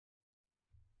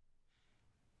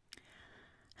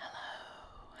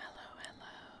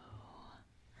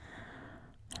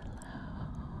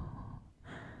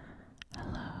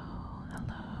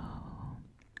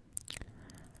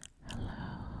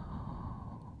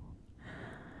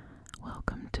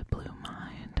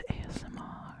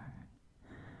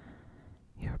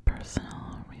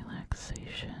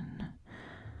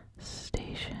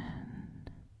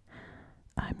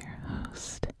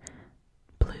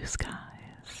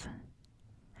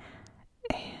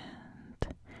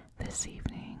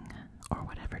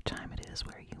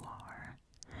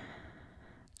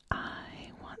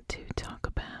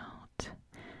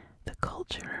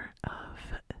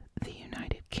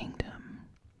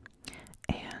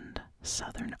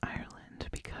Southern Ireland,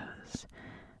 because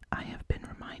I have been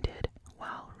reminded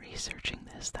while researching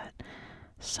this that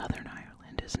Southern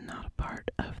Ireland is not a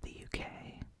part of the UK,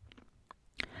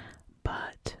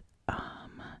 but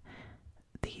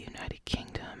the United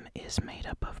Kingdom is made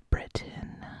up of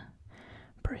Britain,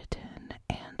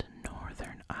 and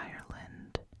Northern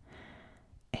Ireland,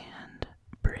 and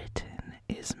Britain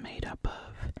is made up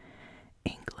of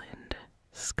England,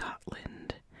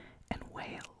 Scotland, and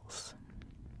Wales.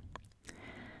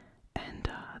 And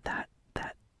that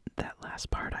last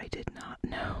part I did not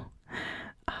know,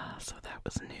 so that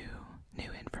was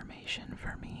new information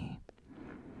for me.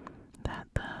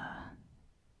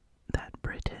 That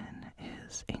Britain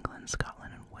is England,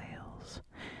 Scotland, and Wales,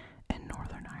 and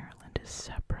Northern Ireland is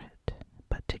separate,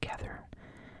 but together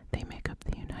they make up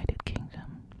the United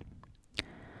Kingdom.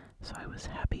 So I was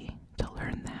happy to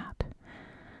learn that.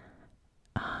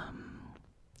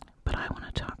 But I want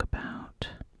to talk about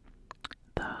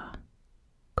the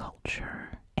culture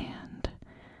and,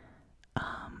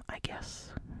 I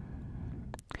guess,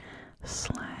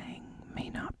 slang may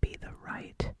not be the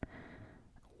right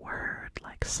word,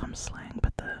 like some slang,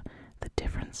 but the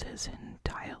differences in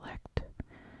dialects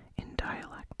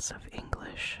of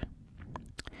English,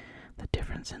 the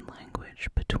difference in language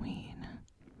between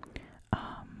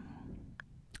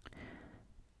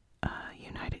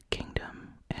United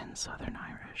Kingdom and Southern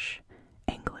Irish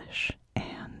English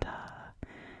and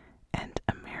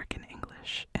American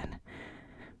English. And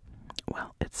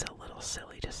well, it's a little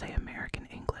silly to say American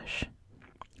English,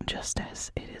 just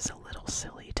as it is a little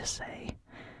silly to say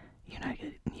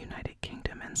United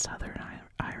Kingdom and Southern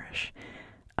Irish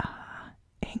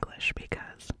English,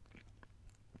 because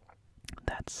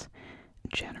that's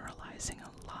generalizing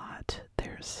a lot.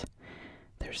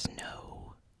 There's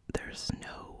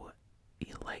no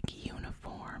like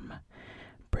uniform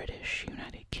British,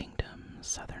 United Kingdom,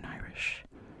 Southern Irish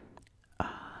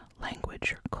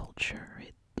language or culture.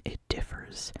 It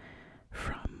differs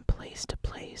from place to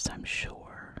place, I'm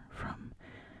sure, from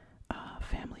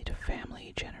family to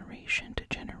family, generation to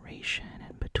generation,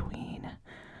 and between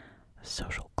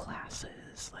social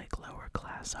classes like lower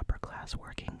class, upper class,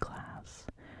 working class,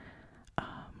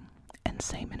 and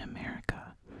same in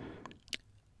America.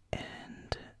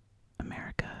 And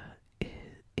America is,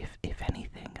 if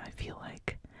anything, I feel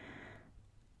like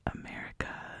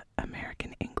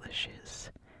American English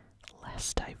is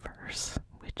less diverse,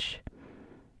 which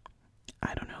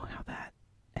I don't know how that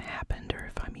happened or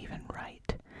if I'm even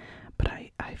right, but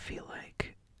I feel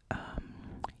like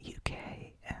UK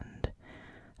and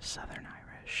Southern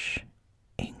Irish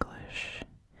English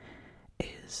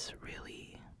is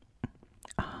really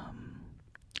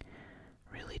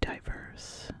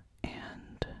diverse,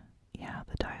 and yeah,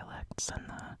 the dialects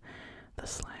and the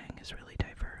slang is really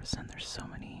diverse, and there's so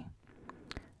many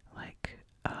like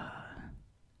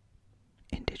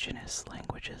indigenous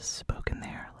languages spoken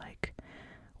there, like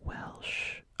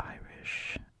Welsh,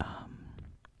 Irish,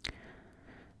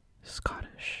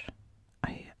 Scottish.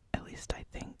 I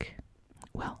think,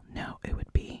 well, no, it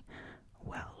would be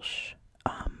Welsh,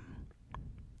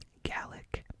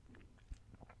 Gaelic,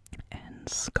 and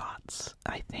Scots,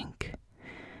 I think.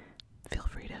 Feel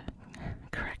free to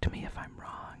correct me if I'm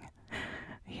wrong.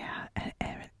 Yeah,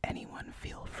 anyone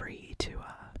feel free to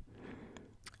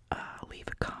leave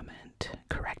a comment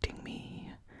correcting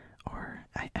me, or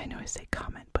I know I say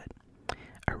comment, but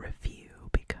a review,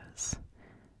 because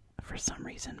for some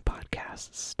reason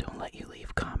podcasts don't let you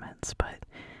leave comments, but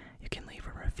you can leave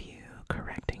a review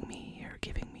correcting me or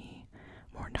giving me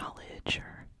more knowledge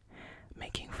or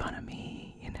making fun of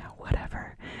me, you know,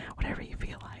 whatever you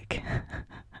feel like.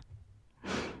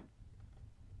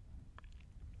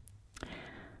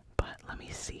 But let me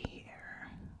see here.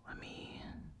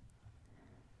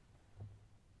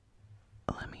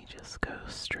 Let me just go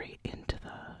straight into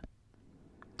the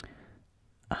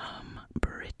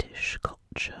British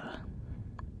culture.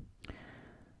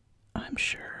 I'm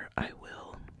sure I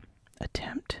will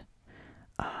attempt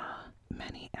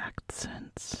many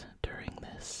accents during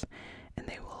this, and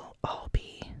they will all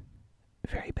be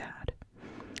very bad.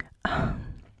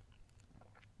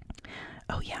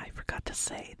 Oh yeah, I forgot to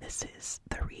say, this is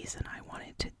the reason I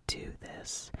wanted to do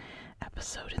this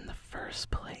episode in the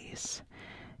first place,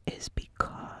 is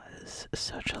because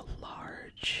such a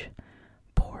large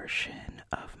portion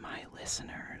of my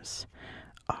listeners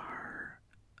are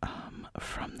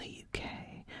from the UK,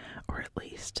 or at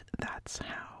least that's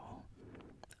how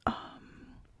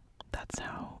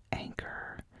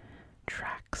Anchor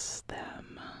tracks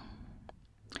them.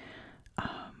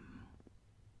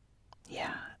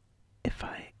 Yeah,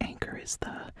 Anchor is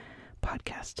the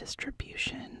podcast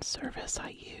distribution service I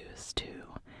use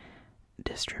to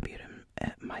distribute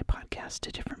my podcast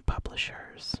to different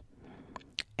publishers,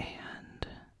 and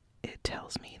it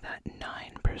tells me that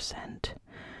 9%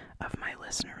 of my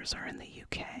listeners are in the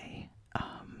UK.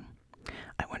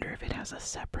 I wonder if it has a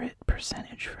separate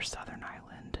percentage for Southern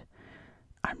Ireland.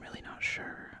 I'm really not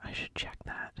sure. I should check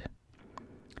that.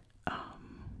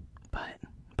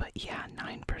 But yeah,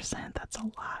 9%, that's a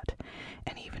lot.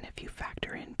 And even if you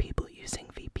factor in people using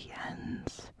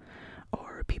VPNs,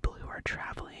 or people who are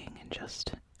traveling and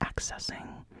just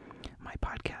accessing my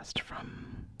podcast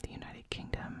from the United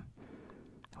Kingdom,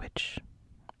 which,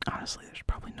 honestly, there's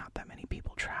probably not that many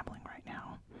people traveling right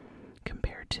now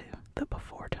compared to the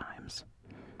before times.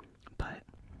 But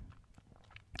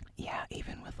yeah,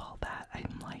 even with all that,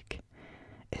 I'm like,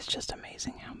 it's just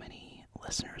amazing how many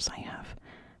listeners I have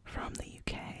from the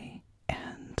UK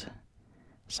and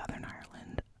Southern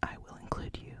Ireland. I will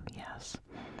include you, yes.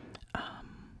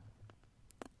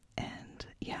 And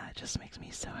yeah, it just makes me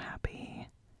so happy.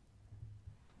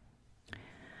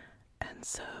 And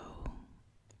so,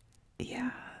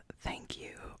 yeah, thank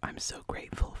you. I'm so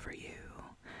grateful for you.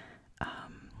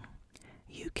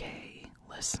 UK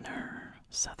listener,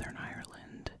 Southern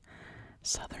Ireland,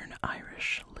 Southern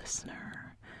Irish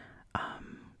listener.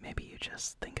 Maybe you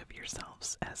just think of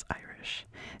yourselves as Irish.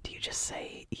 Do you just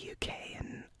say UK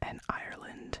and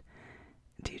Ireland?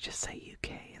 Do you just say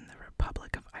UK and the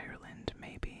Republic of Ireland,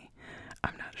 maybe?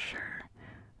 I'm not sure.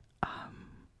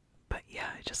 But yeah,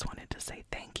 I just wanted to say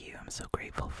thank you. I'm so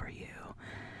grateful for you.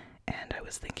 And I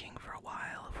was thinking for a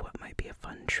while of what might be a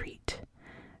fun treat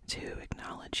to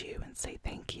acknowledge you and say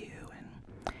thank you. And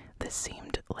this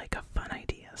seemed like a fun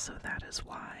idea, so that is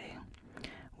why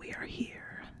we are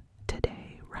here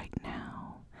today, right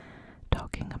now,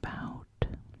 talking about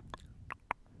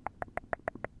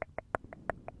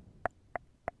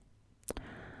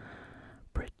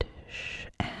British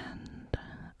and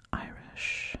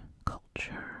Irish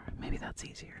culture. Maybe that's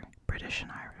easier. British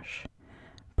and Irish.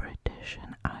 British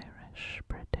and Irish.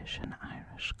 British and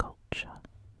Irish culture.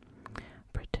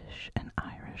 British and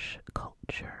Irish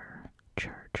culture.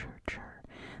 Chur.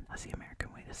 That's the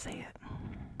American way to say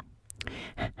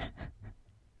it.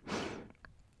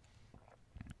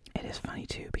 It is funny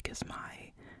too, because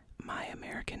my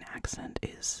American accent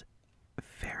is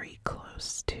very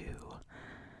close to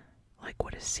like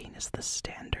what is seen as the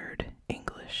standard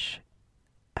English,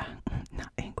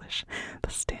 not English, the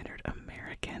standard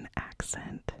American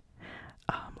accent,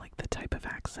 like the type of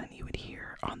accent you would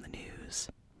hear on the news.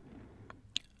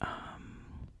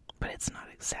 But it's not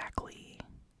exactly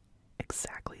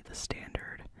the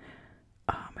standard.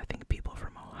 I think people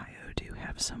from Ohio do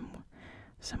have some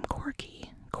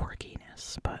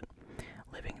quirkiness, but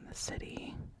living in the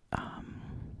city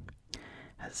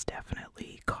has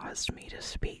definitely caused me to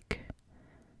speak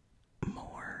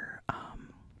more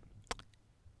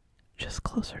just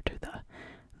closer to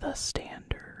the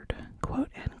standard, quote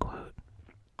unquote.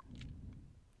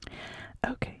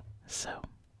 Okay, so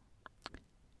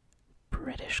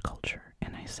British culture,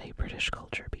 and I say British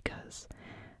culture because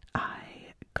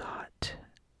I got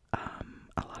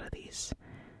a lot of these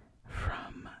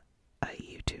from a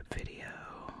YouTube video.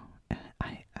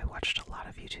 I watched a lot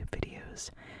of YouTube videos.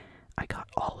 I got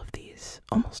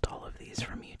almost all of these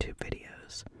from YouTube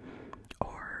videos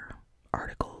or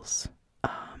articles,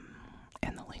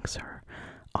 and the links are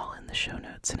all in the show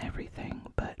notes and everything,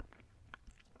 but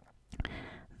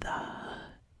the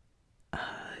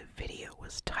video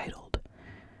was titled,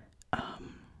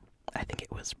 I think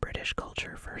it was British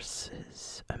culture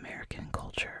versus American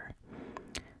culture,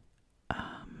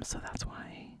 so that's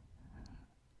why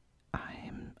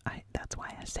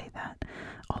I say that,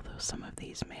 although some of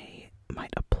these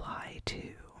might apply to,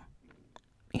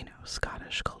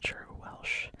 Scottish culture,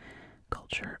 Welsh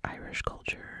culture, Irish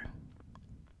culture,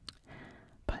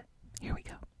 but here we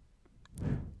go.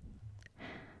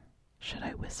 Should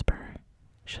I whisper?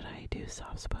 Should I do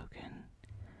soft-spoken?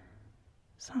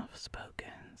 Soft-spoken.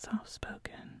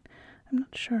 I'm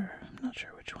not sure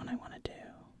which one I want to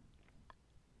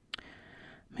do.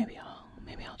 Maybe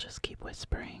I'll just keep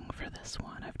whispering for this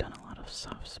one. I've done a lot of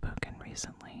soft-spoken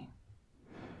recently.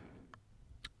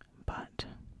 But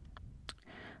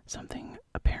something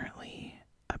apparently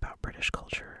about British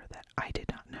culture that I did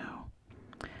not know.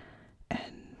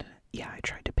 And yeah, I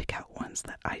tried to pick out ones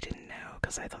that I didn't know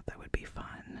because I thought that would be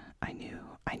fun. I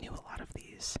knew a lot of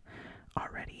these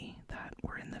already that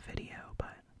were in the video,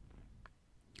 but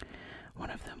one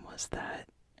of them was that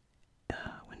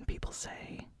when people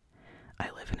say, I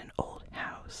live in an old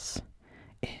house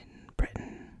in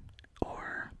Britain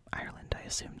or Ireland, I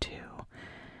assume too,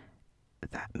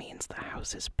 that means the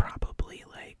house is probably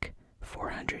like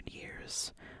 400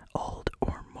 years old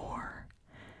or more,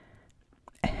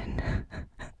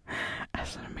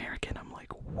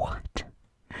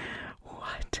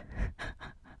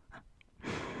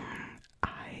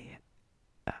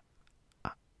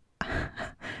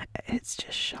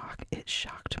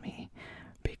 shocked me,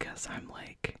 because I'm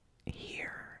like,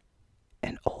 here,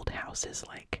 an old house is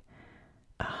like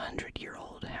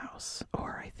 100-year-old house,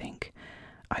 or I think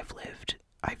I've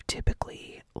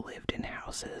typically lived in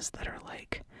houses that are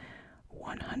like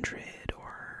 100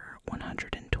 or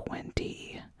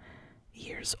 120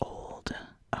 years old,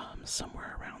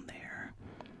 somewhere around there.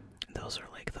 Those are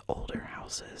like the older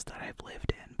houses that I've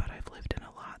lived in, but I've lived in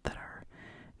a lot that are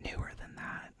newer than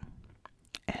that.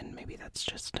 And maybe that's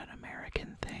just an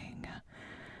American thing.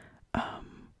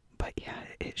 But yeah,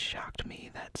 it shocked me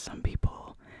that some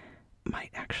people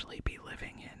might actually be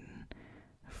living in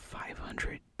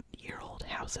 500-year-old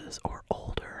houses or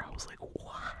older. I was like,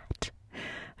 what?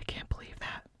 I can't believe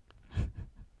that.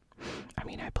 I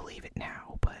mean, I believe it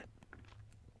now, but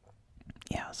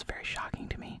yeah, it was very shocking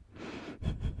to me.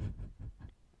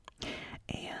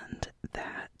 And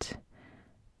that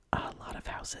a lot of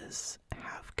houses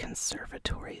have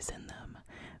conservatories in them,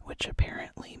 which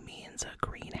apparently means a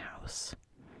greenhouse,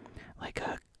 like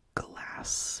a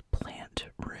glass plant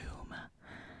room,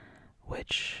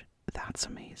 which, that's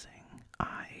amazing.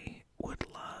 I would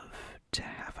love to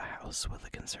have a house with a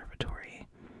conservatory.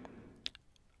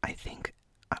 I think,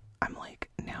 I'm like,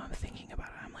 now I'm thinking about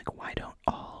it, I'm like, why don't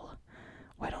all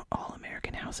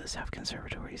American houses have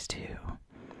conservatories too?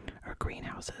 Or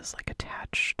greenhouses, like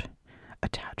attached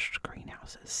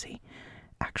greenhouses. See,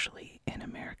 actually, in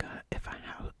America, if a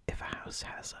house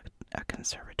has a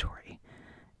conservatory,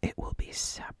 it will be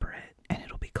separate and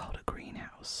it'll be called a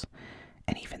greenhouse.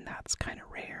 And even that's kind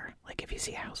of rare. Like, if you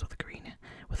see a house with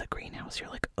a greenhouse, you're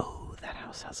like, oh, that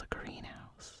house has a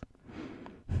greenhouse.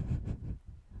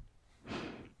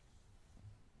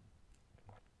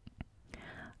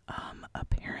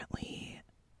 Apparently,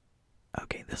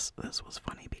 okay, this was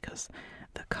funny because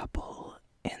the couple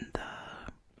in the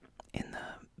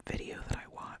video that I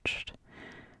watched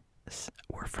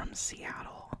were from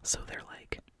Seattle, so they're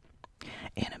like,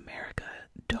 in America,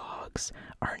 dogs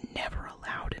are never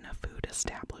allowed in a food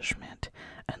establishment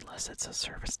unless it's a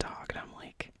service dog. And I'm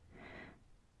like,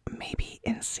 maybe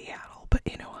in Seattle, but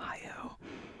in Ohio,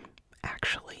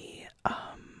 actually,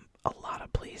 a lot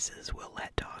of places will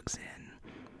let dogs in.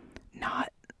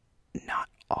 Not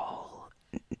all,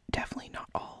 definitely not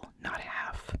all, not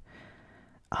half.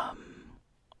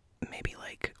 Maybe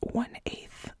like 1/8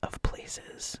 of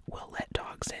places will let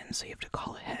dogs in, so you have to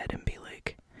call ahead and be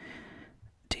like,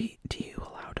 do you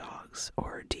allow dogs,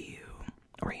 or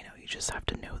you just have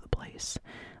to know the place.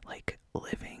 Like,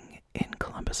 living in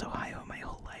Columbus, Ohio my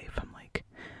whole life, I'm like,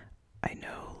 I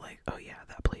know, like, oh yeah,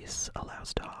 that place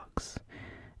allows dogs,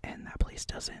 and that place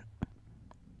doesn't.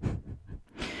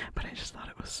 But I just thought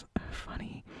it was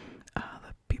funny.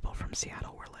 The people from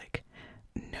Seattle were like,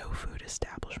 no food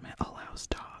establishment allows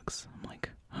dogs. I'm like,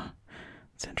 huh,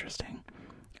 it's interesting.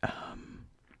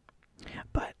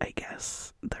 But I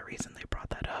guess the reason they brought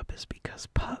that up is because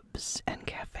pubs and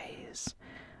cafes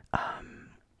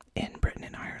in Britain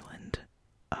and Ireland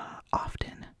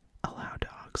often allow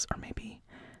dogs, or maybe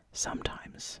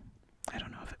sometimes. I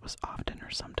don't know if it was often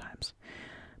or sometimes,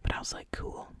 but I was like,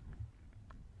 cool.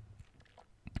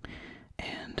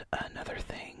 And another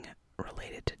thing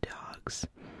related to dogs,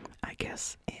 I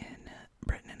guess in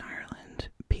Britain and Ireland,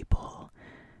 people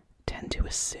tend to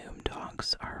assume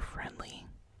dogs are friendly.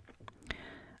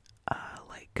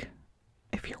 Like,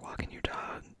 if you're walking your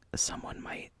dog, someone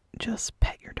might just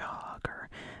pet your dog or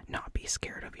not be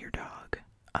scared of your dog,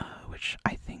 which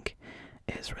I think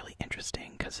is really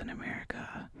interesting, because in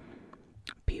America,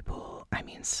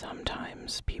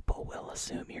 sometimes people will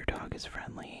assume your dog is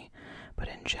friendly, but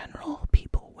in general,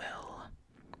 people will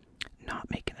not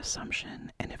make an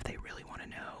assumption, and if they really want to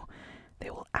know,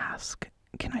 they will ask,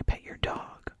 can I pet your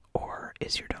dog, or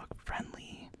is your dog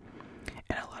friendly?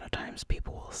 And a lot of times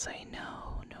people will say,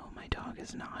 no, my dog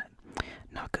is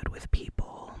not good with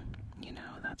people. You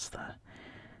know, that's the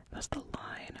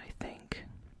line, I think.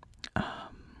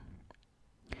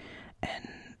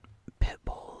 And pit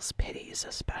bulls, pitties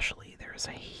especially, there's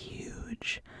a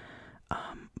huge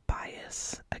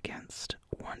bias against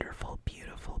wonderful,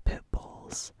 beautiful pit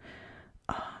bulls,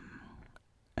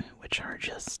 which are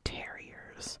just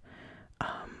terriers.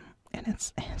 And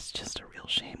it's just a real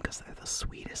shame, because they're the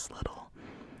sweetest little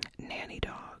nanny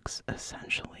dogs,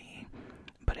 essentially.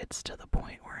 But it's to the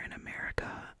point where in America,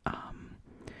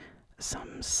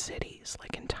 some cities,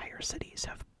 like entire cities,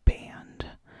 have banned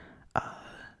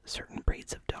certain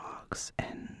breeds of dogs,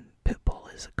 and pit bull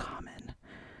is a common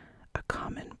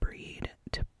breed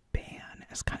to ban.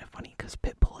 It's kind of funny, because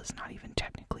pit bull is not even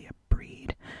technically a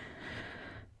breed.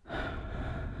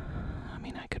 I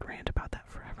mean, I could rant about that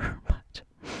forever, but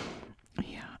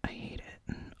yeah, I hate it.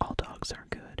 And all dogs are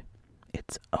good.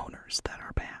 It's others that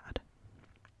are bad.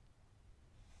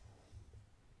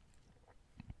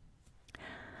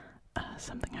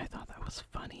 Something I thought that was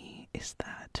funny is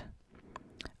that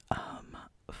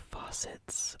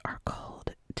faucets are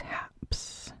called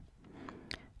taps,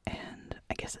 and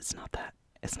I guess it's not that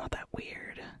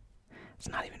weird. It's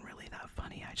not even really that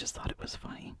funny. I just thought it was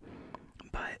funny.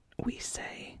 But we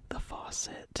say the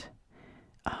faucet.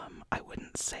 I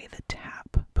wouldn't say the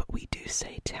tap, but we do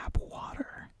say tap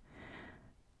water.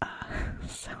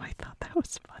 So I thought that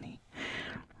was funny.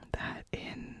 That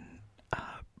in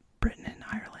Britain and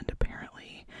Ireland,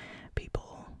 apparently,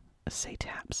 people say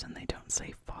taps and they don't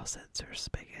say faucets or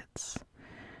spigots.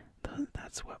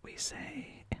 That's what we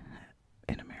say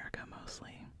in America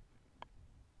mostly.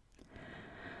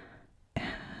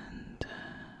 And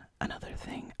another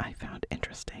thing I found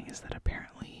interesting is that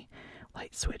apparently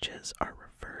light switches are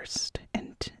reversed,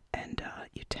 and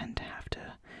you tend to have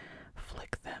to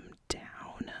flick them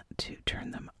down to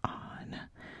turn them on.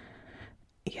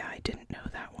 Yeah, I didn't know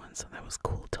that one, so that was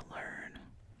cool to learn.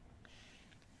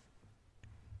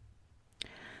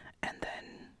 And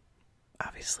then,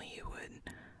 obviously, you would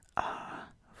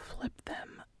flip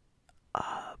them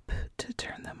up to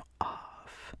turn them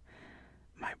off.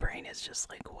 My brain is just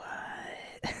like,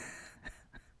 what?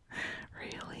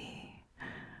 Really?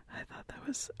 I thought that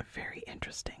was very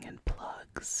interesting. And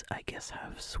plugs, I guess,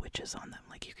 have switches on them.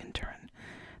 Like, you can turn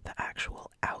the actual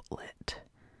outlet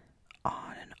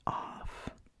on and off.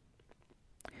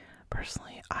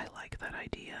 Personally, I like that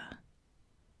idea.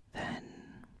 Then,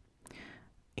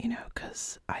 you know,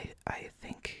 because I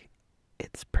think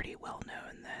it's pretty well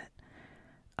known that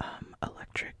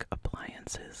electric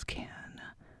appliances can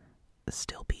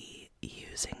still be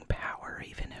using power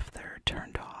even if they're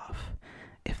turned off,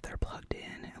 if they're plugged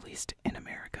in, at least in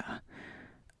America.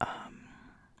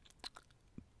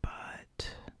 But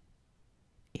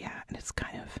yeah, and it's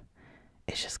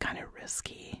just kind of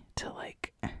risky to,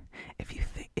 like, if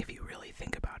you really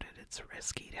think about it, it's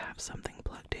risky to have something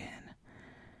plugged in,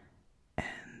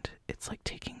 and it's like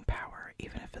taking power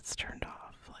even if it's turned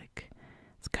off. Like,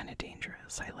 it's kind of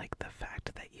dangerous. I like the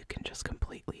fact that you can just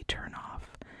completely turn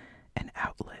off an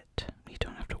outlet. You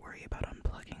don't have to worry about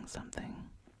unplugging something.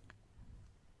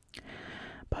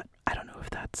 But I don't know if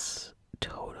that's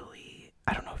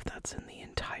in the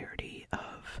entirety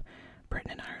of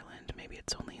Britain and Ireland. Maybe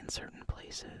it's only in certain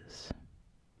places.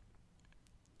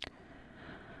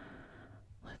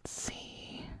 Let's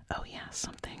see. Oh yeah,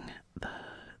 something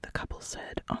the couple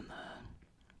said on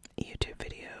the YouTube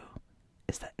video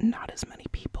is that not as many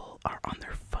people are on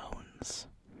their phones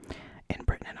in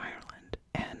Britain and Ireland.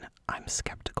 And I'm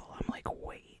skeptical. I'm like,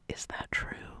 wait, is that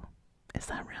true? Is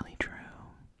that really true?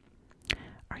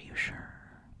 Are you sure?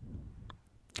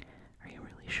 Are you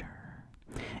really sure?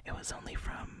 It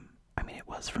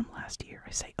was from last year.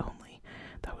 I say only.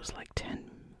 That was like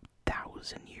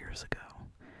 10,000 years ago.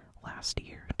 Last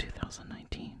year,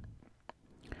 2019.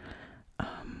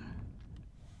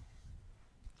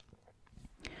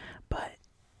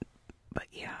 But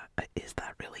yeah, is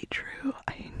that really true?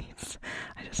 I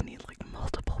just need like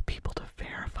multiple people to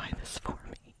verify this for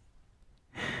me.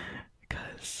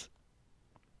 Because,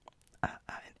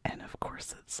 and of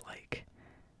course it's like,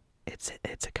 it's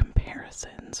a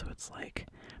comparison, so it's like,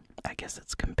 I guess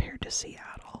it's compared to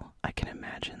Seattle. I can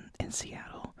imagine in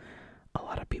Seattle, a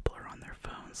lot of people are on their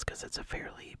phones because it's a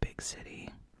fairly big city.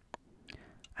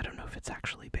 I don't know if it's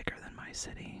actually bigger than my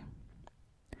city.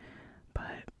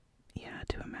 But yeah,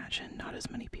 to imagine not as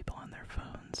many people on their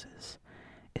phones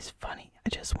is funny. I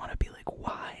just want to be like,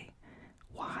 why?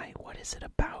 Why? What is it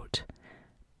about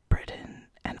Britain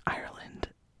and Ireland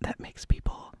that makes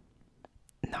people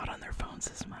not on their phones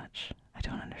as much? I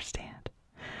don't understand.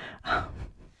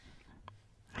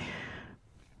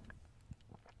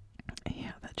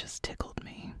 Yeah, that just tickled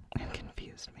me and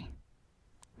confused me.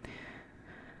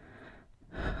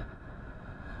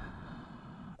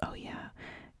 Oh yeah,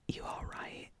 you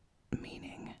alright?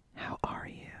 Meaning, how are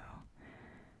you?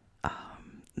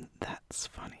 That's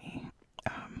funny.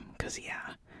 'Cause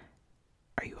yeah,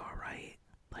 are you alright?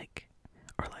 Like,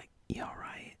 or like, you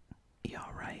alright? You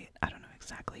alright? I don't know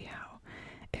exactly how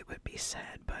it would be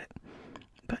said, but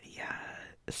yeah,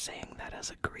 saying that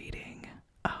as a greeting,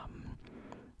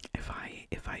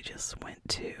 if I just went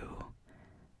to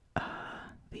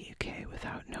the UK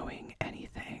without knowing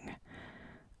anything,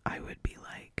 I would be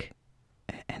like,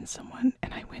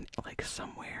 and I went like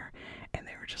somewhere and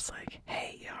they were just like,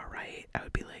 hey, you alright? I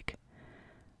would be like,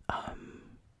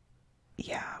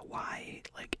 yeah, why?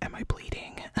 Like, am I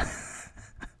bleeding?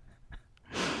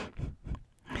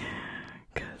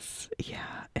 Because,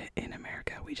 yeah, in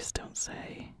America we just don't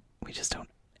say,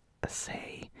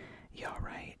 you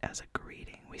alright as a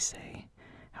greeting. We say,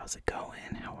 how's it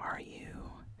going? How are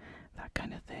you? That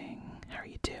kind of thing. How are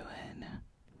you doing?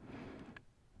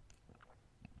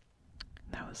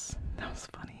 That was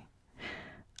funny.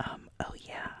 Oh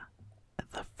yeah,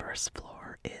 the first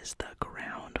floor is the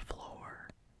ground floor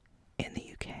in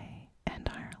the UK and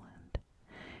Ireland.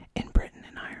 In Britain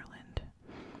and Ireland.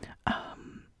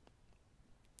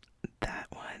 That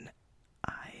one,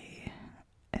 I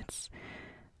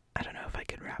don't know if I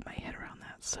could wrap my head around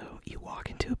that. So you walk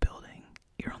into a building,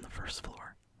 you're on the first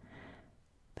floor.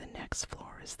 The next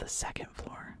floor is the second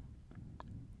floor.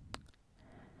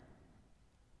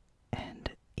 And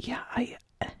yeah,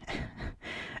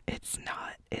 it's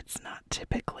not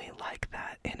typically like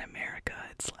that in America.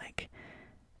 It's like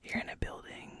you're in a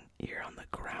building, you're on the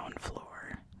ground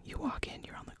floor. You walk in,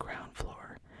 you're on the ground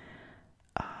floor.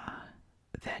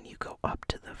 Then you go up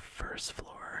to the first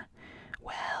floor.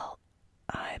 Well,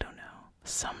 I don't know.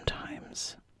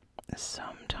 Sometimes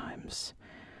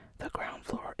the ground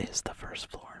floor is the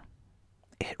first floor.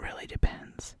 It really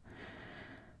depends.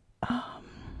 I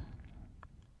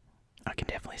can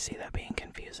definitely see that being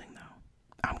confusing, though.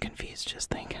 I'm confused just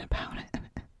thinking about it.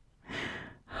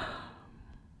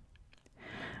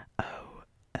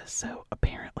 So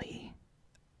apparently,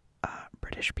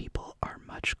 British people are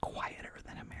much quieter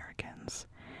than Americans.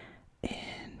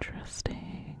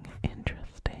 Interesting.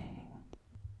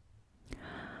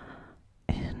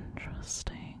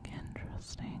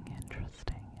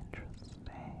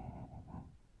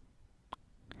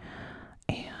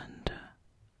 And,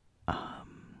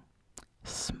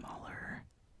 smaller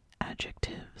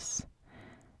adjectives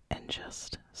and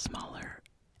just smaller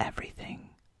everything,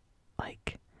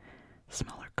 like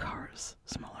smaller cars,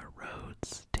 smaller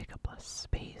roads, take up less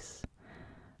space.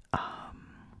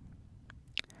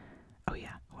 Oh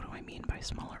yeah, what do I mean by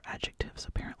smaller adjectives?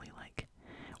 Apparently, like,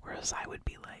 whereas I would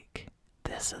be like,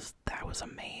 that was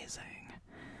amazing.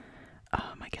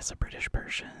 I guess a British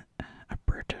person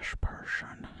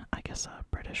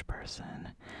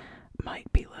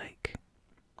might be like,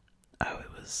 oh,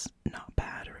 it was not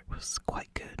bad, or it was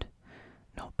quite good.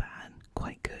 Not bad,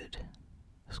 quite good.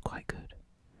 It was quite good.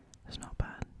 It was not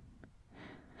bad.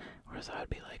 Whereas I would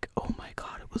be like, oh my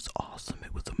god, it was awesome,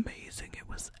 it was amazing, it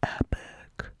was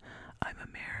epic. I'm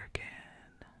American.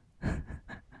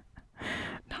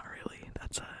 Not really.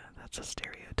 That's a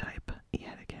stereotype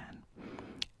yet again.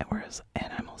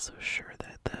 And I'm also sure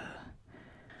that the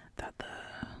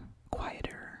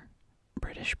quieter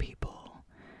British people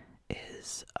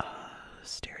is a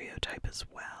stereotype as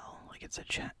well. Like it's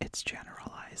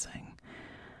generalizing.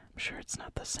 I'm sure it's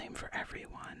not the same for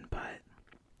everyone, but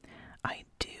I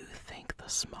do think the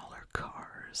smaller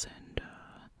cars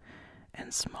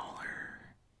and smaller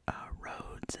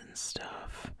roads and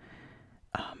stuff,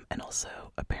 and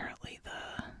also apparently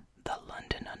the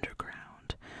London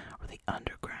Underground, or the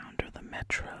Underground, or the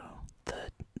Metro,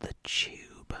 the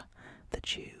tube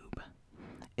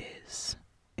is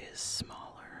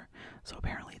smaller. So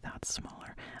apparently that's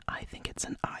smaller. I think it's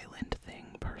an island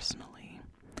thing personally.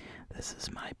 This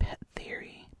is my pet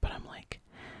theory, but I'm like,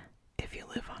 if you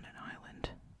live on an island,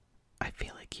 I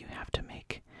feel like you have to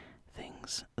make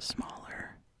things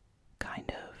smaller,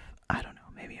 kind of. I don't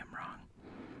know, maybe I'm wrong,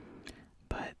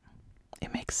 but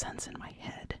it makes sense in my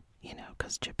head, you know,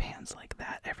 because Japan's like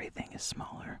that. Everything is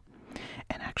smaller.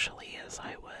 And actually, as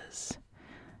I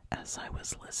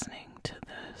was listening to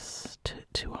this,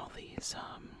 to all these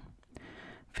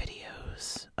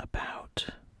videos about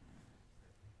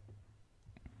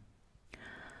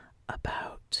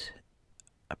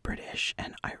a British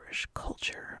and Irish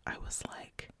culture, I was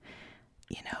like,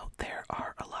 you know, there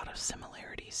are a lot of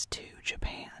similarities to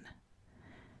Japan,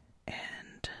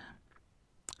 and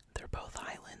they're both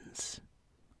islands.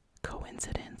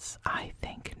 Coincidence? I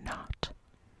think not.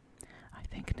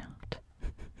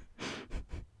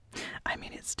 I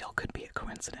mean, it still could be a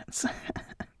coincidence.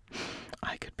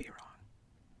 I could be wrong.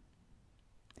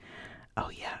 Oh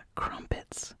yeah,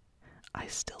 crumpets. I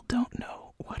still don't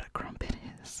know what a crumpet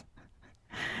is.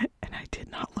 And I did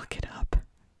not look it up.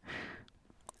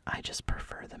 I just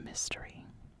prefer the mystery.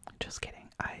 Just kidding.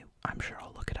 I'm sure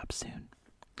I'll look it up soon.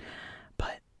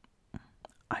 But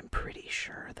I'm pretty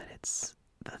sure that it's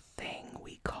the thing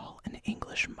we call an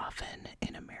English muffin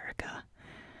in America.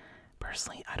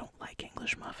 Personally, I don't like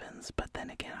English muffins, but then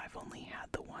again, I've only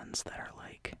had the ones that are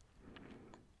like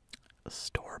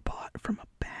store-bought from a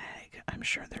bag. I'm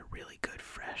sure they're really good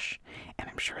fresh, and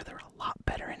I'm sure they're a lot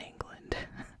better in England.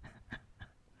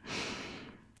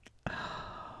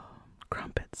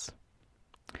 Crumpets.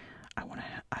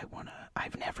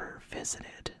 I've never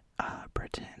visited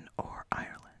Britain or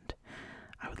Ireland.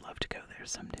 I would love to go there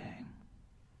someday.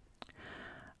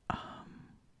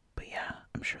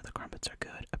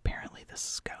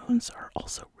 scones are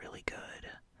also really good.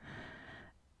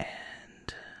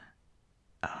 And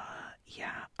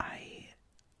yeah, I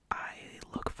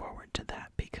look forward to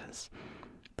that because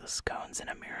the scones in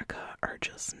America are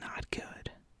just not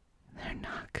good. They're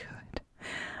not good.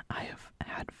 I have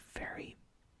had very,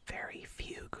 very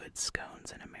few good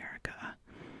scones in America,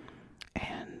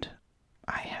 and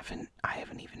I've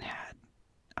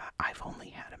only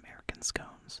had American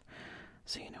scones.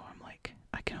 So, I'm like,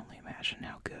 I can only imagine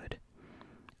how good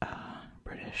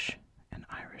British and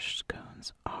Irish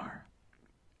scones are.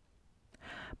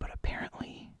 But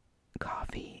apparently,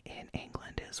 coffee in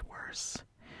England is worse.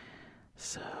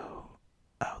 So,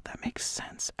 oh, that makes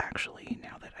sense, actually,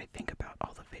 now that I think about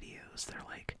all the videos. They're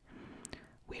like,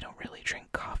 we don't really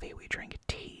drink coffee, we drink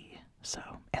tea. So,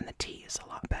 and the tea is a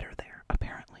lot better there,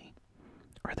 apparently.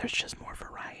 Or there's just more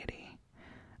variety.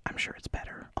 I'm sure it's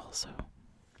better, also.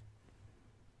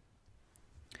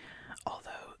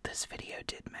 Although, this video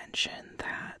did mention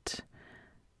that,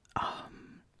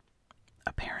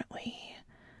 apparently,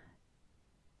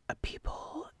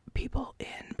 people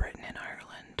in Britain and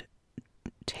Ireland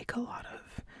take a lot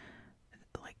of,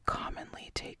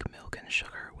 commonly take milk and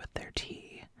sugar with their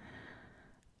tea.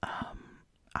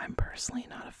 I'm personally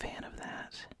not a fan of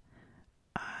that.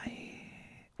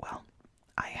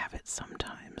 I have it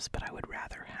sometimes, but I would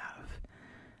rather have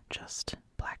just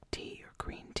black tea or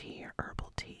green tea or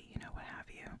herbal tea, what have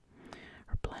you,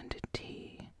 or blended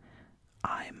tea.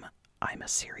 I'm a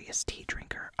serious tea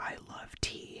drinker. I love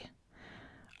tea.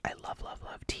 I love, love,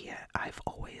 love tea. I've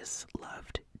always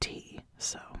loved tea,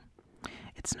 so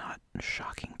it's not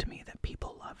shocking to me that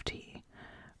people love tea.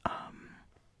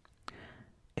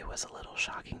 It was a little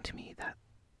shocking to me that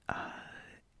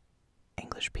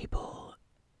English people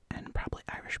and probably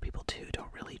Irish people too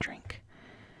don't really drink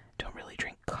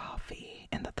coffee,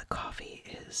 and that the coffee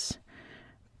is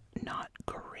not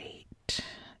great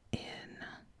in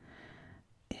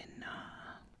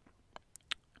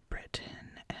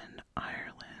Britain and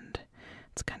Ireland.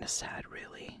 It's kind of sad,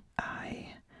 really.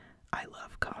 I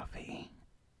love coffee.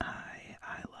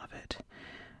 I love it.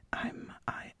 I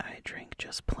drink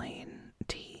just plain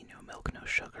tea, no milk, no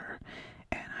sugar,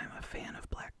 and I'm a fan of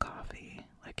black coffee.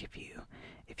 Like if you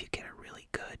get a really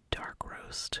good dark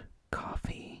roast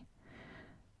coffee,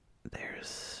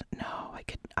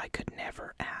 I could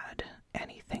never add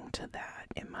anything to that.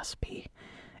 It must be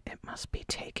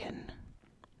taken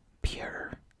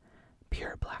pure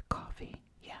black coffee.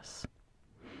 Yes.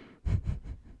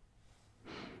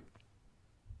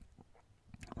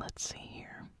 Let's see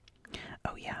here.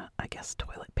 Oh yeah, I guess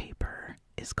toilet paper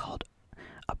is called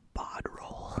a bod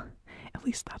roll. At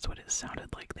least that's what it sounded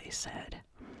like they said.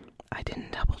 I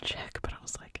didn't double check, but I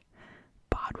was like,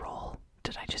 bod roll?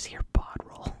 Did I just hear bod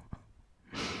roll?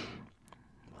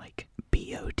 Like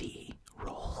B-O-D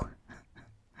roll.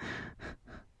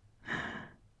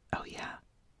 Oh yeah,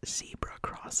 zebra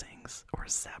crossings, or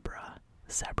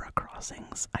zebra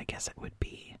crossings, I guess it would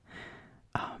be,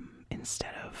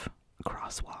 instead of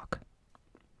crosswalk.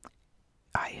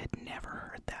 I had never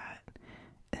heard that,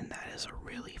 and that is a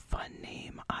really fun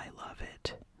name. I love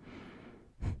it.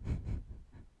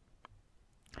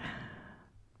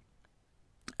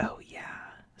 Oh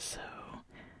yeah, so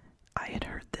I had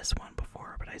heard this one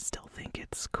before, but I still think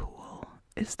it's cool,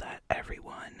 is that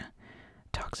everyone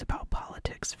talks about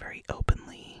politics very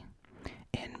openly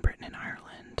in Britain and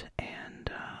Ireland, and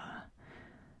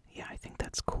yeah, I think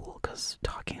that's cool, because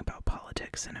talking about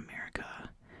politics in America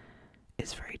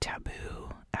is very taboo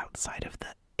outside of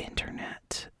the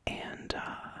internet, and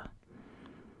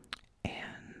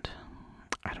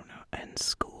I don't know, and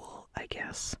school, I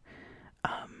guess.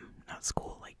 Not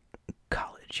school, like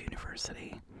college,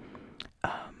 university.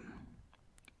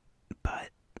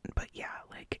 But yeah,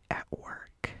 like at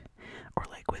work or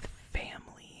like with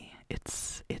family,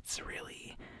 it's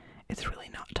really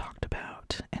not talked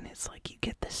about, and it's like you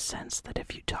get this sense that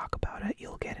if you talk about it,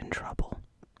 you'll get in trouble,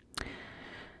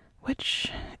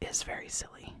 which is very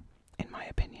silly, in my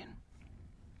opinion.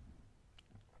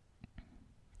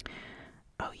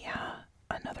 Oh yeah,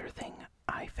 another thing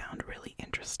I found really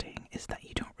interesting is that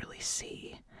you don't really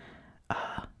see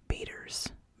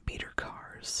beater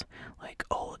cars, like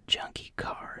old junky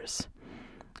cars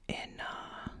in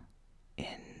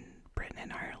Britain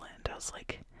and Ireland. I was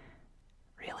like,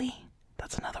 really?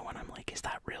 That's another one I'm like, is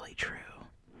that really true?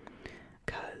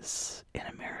 Because in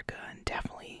America, and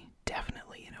definitely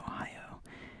in Ohio,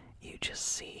 you just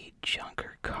see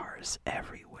junker cars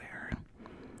everywhere.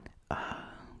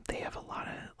 They have a lot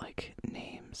of, like,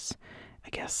 names. I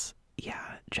guess,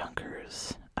 yeah,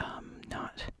 junkers,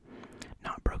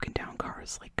 not broken down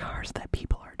cars, like cars that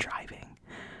people are driving,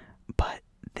 but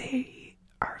they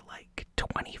are like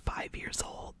 $25 5 years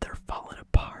old. They're falling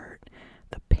apart.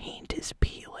 The paint is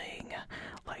peeling.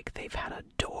 Like, they've had a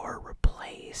door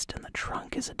replaced and the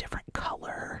trunk is a different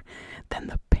color. Then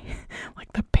the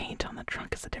paint on the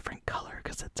trunk is a different color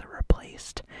because it's a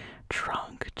replaced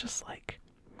trunk. Just like,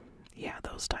 yeah,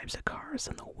 those types of cars.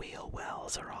 And the wheel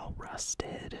wells are all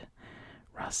rusted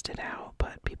out,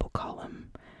 but people call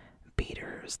them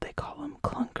beaters. They call them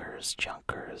clunkers,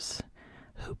 junkers,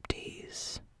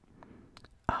 hoopties.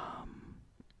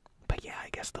 But yeah, I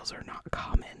guess those are not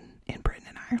common in Britain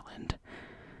and Ireland.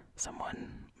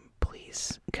 Someone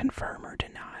please confirm or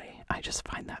deny. I just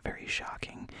find that very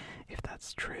shocking if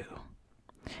that's true.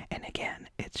 And again,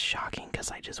 it's shocking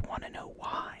because I just want to know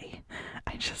why.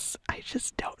 I just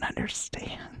don't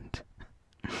understand.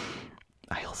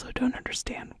 I also don't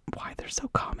understand why they're so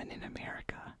common in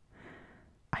America.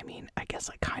 I mean, I guess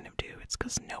I kind of do. It's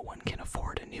because no one can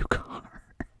afford a new car.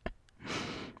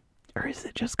 Or is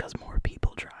it just because more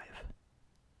people drive?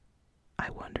 I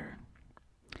wonder.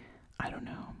 I don't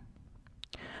know.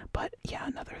 But yeah,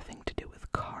 another thing to do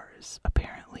with cars.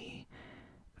 Apparently,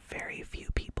 very few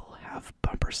people have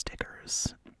bumper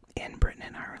stickers in Britain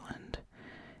and Ireland.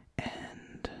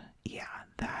 And yeah,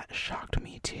 that shocked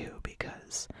me too,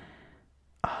 because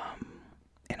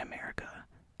in America,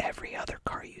 every other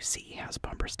car you see has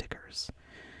bumper stickers.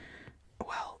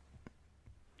 Well,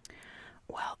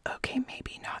 okay,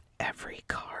 maybe not every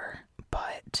car,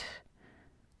 but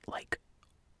like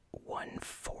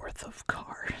 1/4 of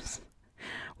cars,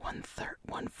 one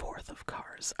fourth of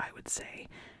cars, I would say,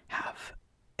 have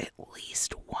at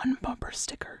least one bumper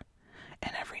sticker.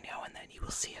 And every now and then you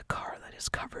will see a car that is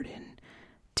covered in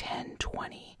 10,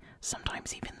 20,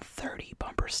 sometimes even 30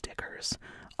 bumper stickers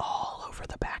all over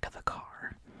the back of the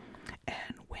car.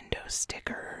 And window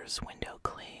stickers, window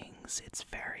clings, it's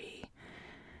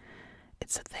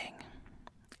a thing.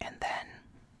 And then,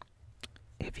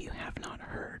 if you have not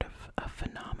heard of a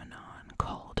phenomenon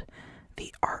called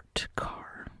the art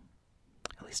car,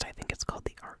 at least I think it's called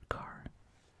the art car.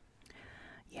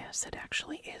 Yes, it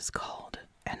actually is called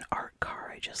an art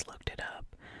car. I just looked it up.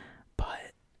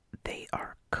 But they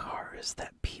are cars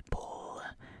that people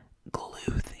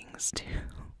glue things to.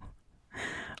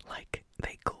 Like,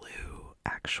 they glue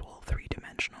actual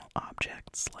three-dimensional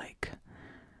objects. Like,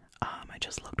 I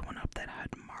just looked one up that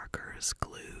had markers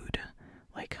glued,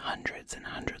 like hundreds and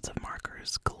hundreds of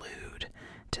markers glued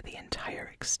to the entire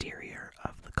exterior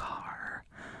of the car.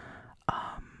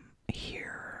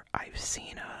 Here I've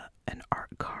seen an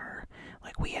art car.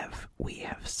 Like, we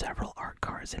have several art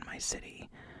cars in my city.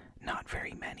 Not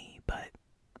very many, but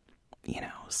you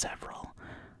know, several.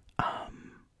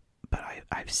 But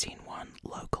I've seen one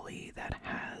locally that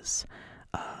has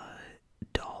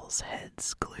dolls'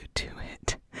 heads glued to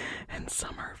it, and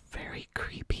some are very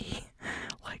creepy,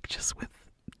 like just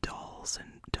with dolls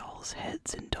and dolls'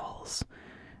 heads and dolls'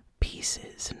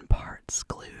 pieces and parts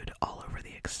glued all over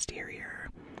the exterior.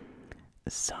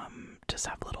 Some just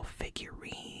have little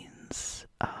figurines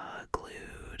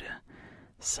glued.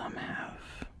 Some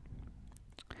have,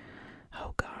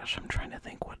 oh gosh, I'm trying to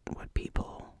think what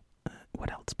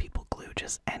else people glue.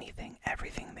 Just anything,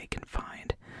 everything they can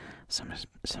find.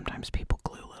 Sometimes people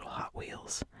glue little Hot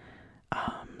Wheels.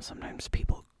 Sometimes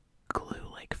people glue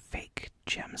like fake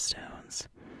gemstones.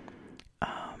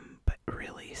 But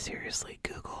really, seriously,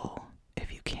 Google,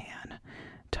 if you can,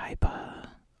 type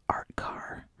art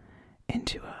car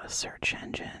into a search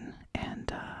engine,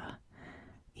 and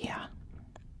yeah.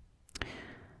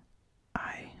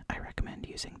 I recommend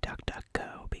using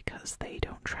DuckDuckGo because they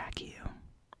don't track you.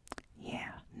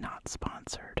 Yeah, not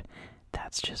sponsored.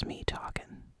 That's just me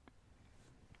talking.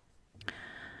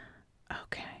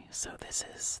 Okay, so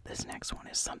this next one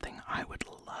is something I would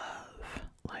love.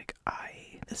 Like,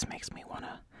 this makes me want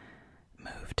to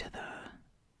move to the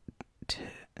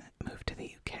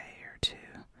UK or to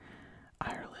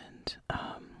Ireland.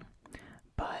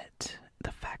 But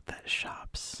the fact that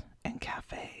shops and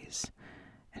cafes,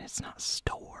 and it's not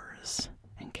stores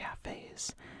and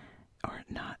cafes, or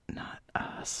not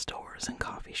stores and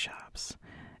coffee shops,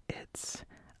 it's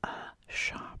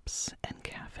shops and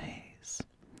cafes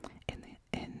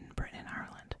in Britain and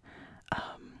Ireland.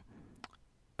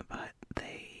 But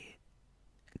they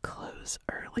close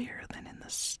earlier than in the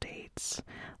States.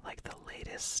 Like, the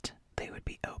latest they would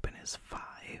be open is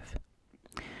 5,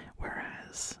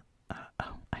 whereas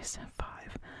I said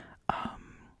 5.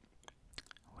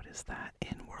 What is that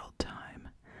in world time?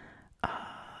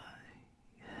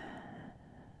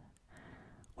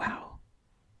 Wow.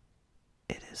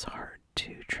 It is hard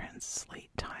to translate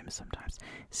time sometimes.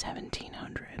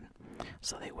 1700.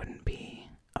 So they wouldn't be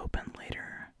open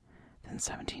later than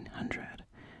 1700.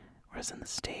 Whereas in the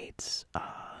States,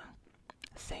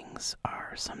 things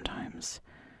are sometimes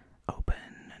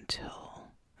open until,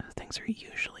 things are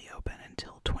usually open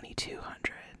until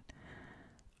 2200.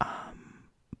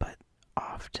 But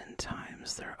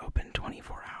oftentimes they're open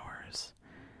 24 hours.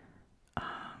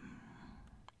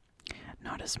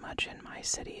 Not as much in my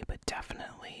city, but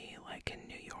definitely like in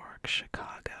New York,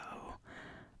 Chicago,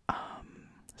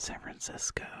 San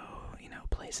Francisco,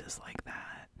 places like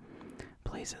that.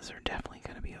 Places are definitely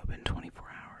going to be open 24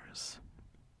 hours.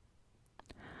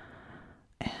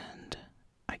 And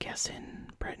I guess in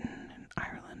Britain and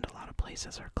Ireland, a lot of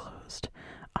places are closed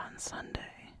on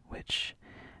Sunday, which,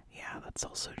 yeah, that's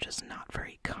also just not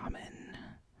very common,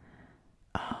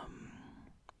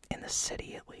 in the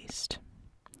city at least.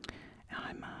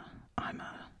 And I'm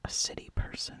a city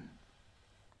person.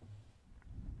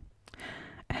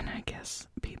 And I guess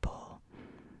people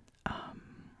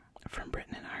from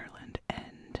Britain and Ireland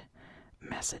end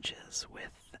messages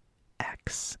with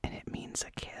X, and it means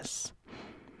a kiss.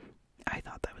 I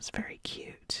thought that was very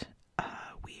cute.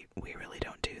 We really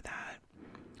don't do that.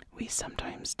 We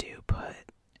sometimes do put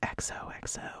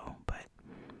XOXO, but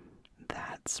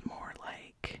that's more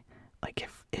like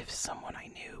if someone I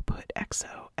knew put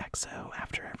XOXO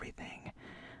after everything,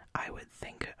 I would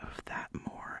think of that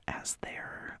more as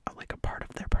their, like, a part of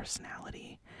their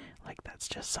personality. Like, that's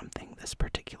just something this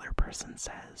particular person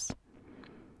says.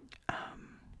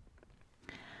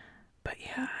 But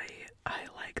yeah, I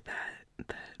like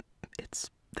that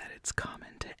it's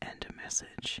common to end a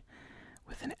message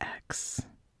with an X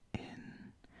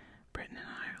in Britain and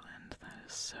Ireland. That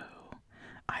is so,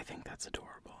 I think that's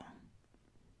adorable.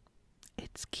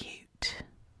 It's cute.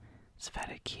 It's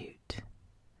very cute.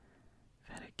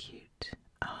 Very cute.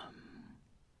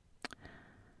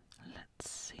 Let's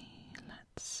see.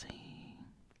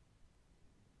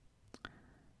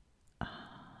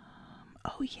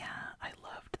 Oh yeah, I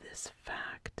loved this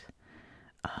fact.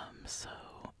 So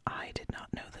I did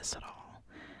not know this at all,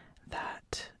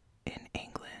 that in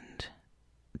England,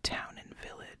 town and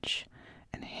village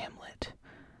and hamlet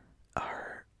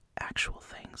are actual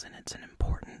things, and it's an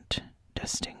important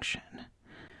distinction.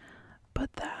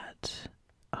 But that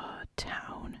a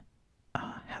town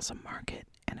has a market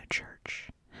and a church.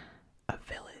 A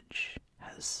village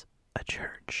has a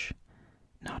church,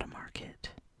 not a market.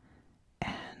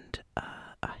 And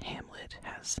a hamlet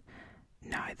has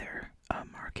neither a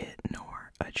market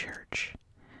nor a church.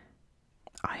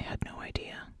 I had no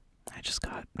idea. I just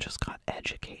got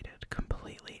educated,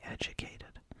 completely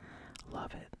educated.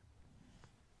 Love it.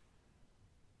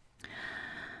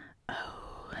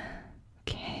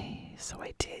 Okay, so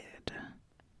I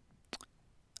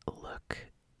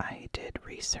did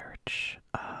research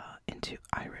into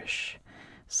Irish,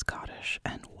 Scottish,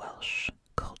 and Welsh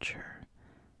cultures.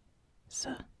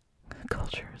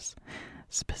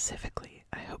 Specifically,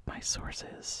 I hope my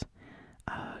sources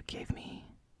gave me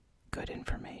good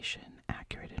information,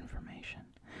 accurate information.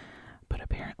 But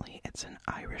apparently it's an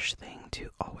Irish thing to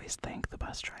always thank the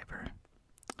bus driver.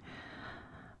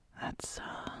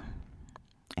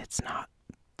 It's not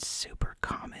super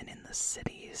common in the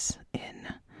cities in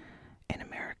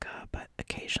America, but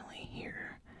occasionally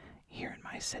here in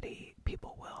my city,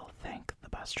 people will thank the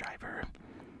bus driver,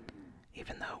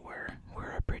 even though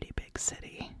we're a pretty big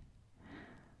city.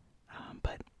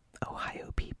 But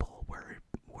Ohio people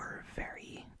were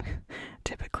very,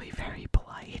 typically very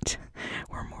polite.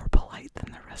 We're more polite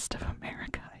than the rest of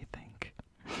America, I think.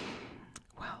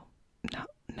 Well,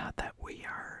 not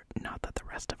that the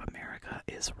rest of America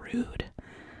is rude,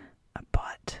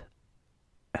 but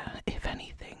if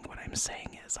anything, what I'm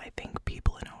saying is I think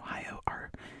people in Ohio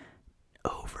are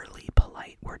overly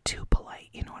polite. We're too polite,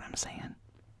 you know what I'm saying?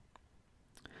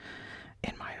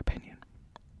 In my opinion.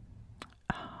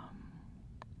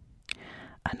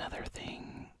 Another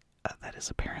thing that is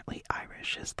apparently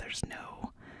Irish is there's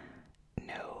no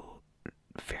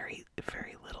very,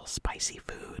 very little spicy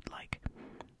food,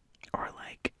 or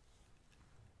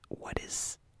what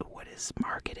is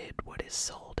marketed, what is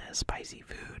sold as spicy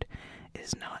food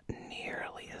is not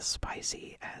nearly as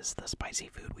spicy as the spicy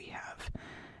food we have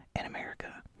in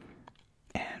America.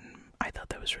 And I thought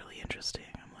that was really interesting.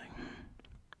 I'm like,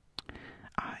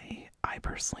 I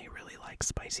personally really like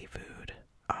spicy food.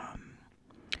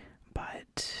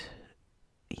 But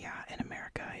yeah, in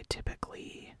America I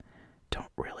typically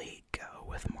don't really go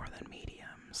with more than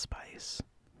medium spice.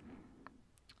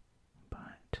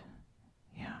 But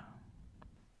yeah.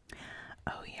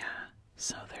 Oh yeah,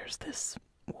 so there's this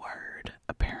word,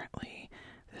 apparently,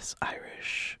 this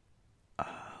Irish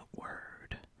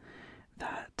word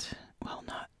that, well,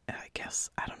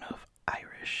 I don't know if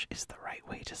Irish is the right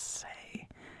way to say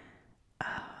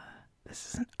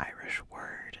this is an Irish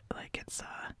word, like it's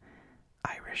a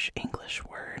Irish English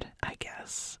word, I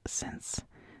guess, since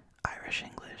Irish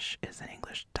English is an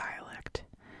English dialect,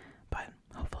 but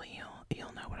hopefully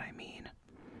you'll know what I mean.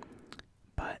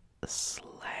 But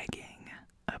slagging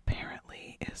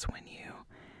apparently is when you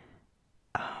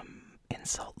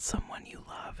insult someone you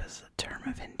love as a term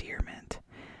of endearment,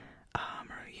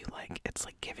 or you like, it's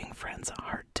like giving friends a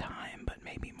hard time, but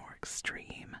maybe more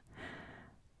extreme.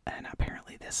 And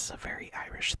apparently this is a very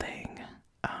Irish thing,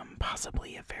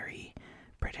 possibly a very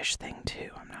British thing too,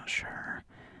 I'm not sure.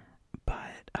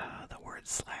 But the word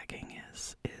slagging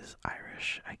is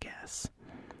Irish, I guess.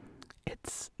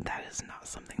 That is not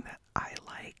something that I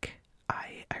like.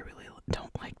 I really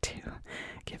don't like to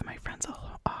give my friends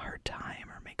a hard time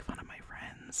or make fun of my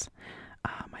friends.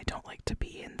 I don't like to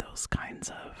be in those kinds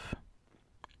of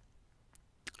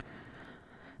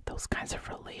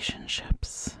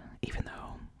relationships, even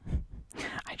though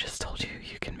I just told you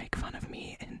you can make fun of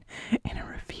me in a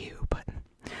review, but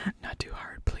not too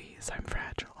hard, please. I'm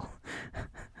fragile.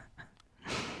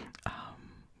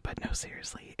 But no,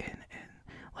 seriously, in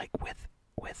like with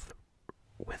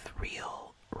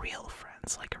real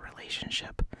friends, like a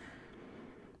relationship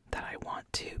that I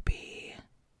want to be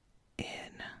in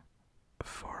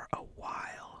for a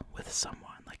while with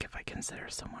someone, like if I consider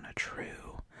someone a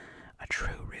true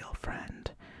real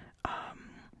friend,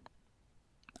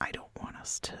 I don't want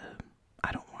us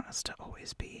to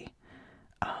always be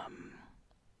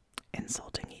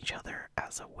insulting each other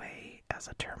as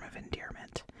a term of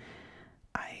endearment.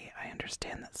 I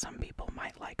understand that some people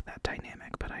might like that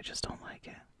dynamic, but I just don't like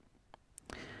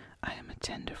it. I am a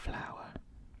tender flower.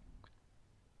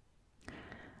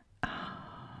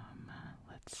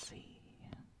 Let's see.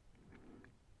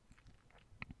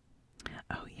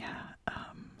 Oh yeah,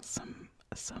 some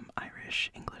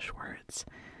Irish English words.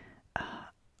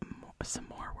 Some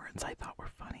more words I thought were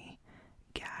funny.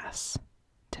 Gas,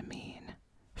 to mean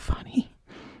funny.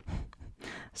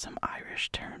 Some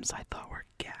Irish terms I thought were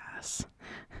gas.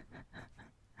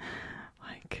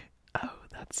 Like, oh,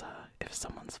 that's if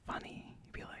someone's funny,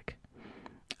 you'd be like,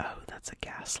 oh, that's a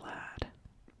gas lad.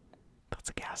 That's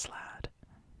a gas lad.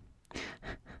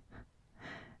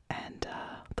 And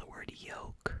the word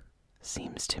yoke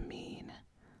seems to mean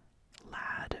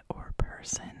lad or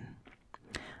person.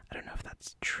 I don't know if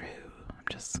that's true. I'm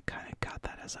just kind of got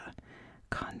that as a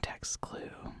context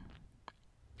clue.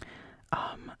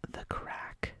 The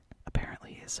crack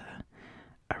apparently is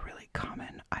a really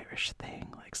common Irish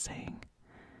thing, like saying,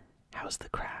 how's the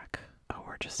crack? Oh,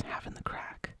 we're just having the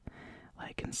crack.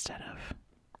 Like, instead of,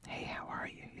 hey, how are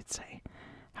you? You'd say,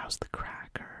 how's the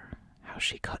crack? Or, how's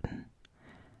she cutting?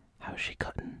 How's she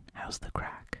cutting? How's the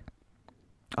crack?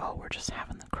 Oh, we're just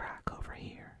having the crack over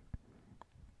here.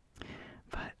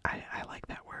 But I like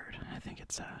that word. I think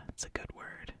it's a good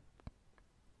word.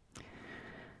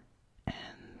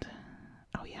 And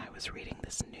oh yeah, I was reading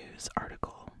this news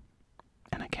article,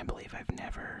 and I can't believe I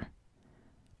never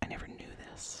knew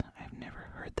this. I've never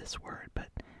heard this word, but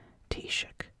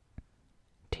Taoiseach.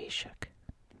 Taoiseach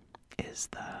is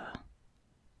the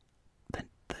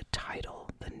title,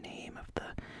 the name of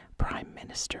the Prime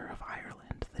Minister of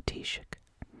Ireland, the Taoiseach.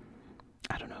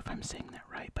 I don't know if I'm saying that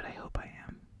right, but I hope I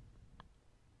am.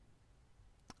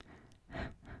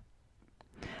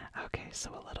 Okay,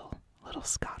 so a little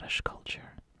Scottish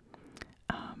culture.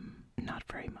 Not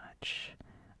very much.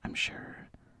 I'm sure,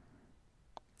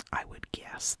 I would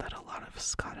guess that a lot of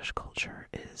Scottish culture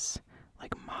is,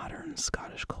 like modern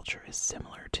Scottish culture is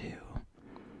similar to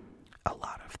a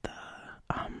lot of the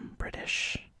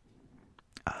British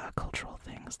cultural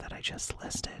things that I just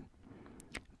listed.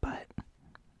 But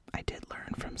I did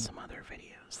learn from some other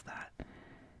videos that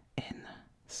in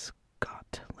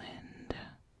Scotland,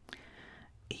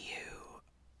 you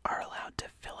are allowed to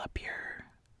fill up your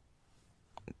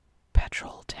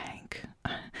petrol tank.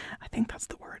 I think that's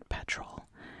the word, petrol.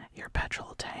 Your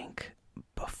petrol tank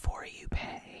before you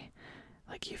pay.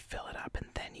 Like, you fill it up and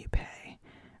then you pay,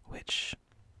 which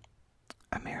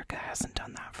America hasn't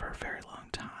done that for a very long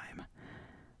time.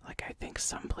 Like, I think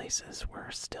some places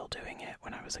were still doing it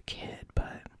when I was a kid,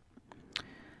 but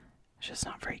it's just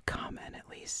not very common, at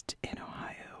least in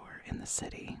Ohio or in the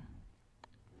city.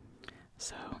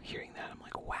 So, hearing that, I'm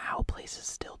like, wow, places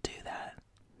still do that.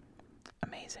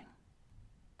 Amazing.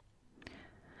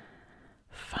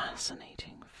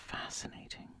 Fascinating,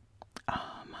 fascinating.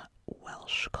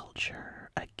 Welsh culture,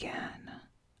 again,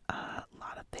 a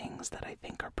lot of things that I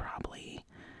think are probably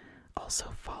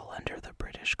also fall under the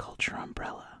British culture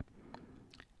umbrella.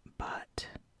 But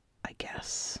I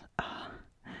guess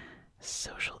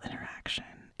social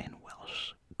interaction in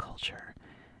Welsh culture,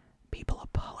 people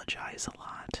apologize a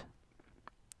lot.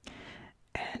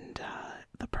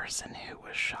 the person who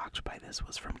was shocked by this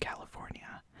was from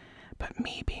California. But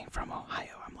me being from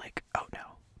Ohio, I'm like, oh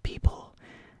no, people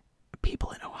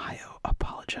in Ohio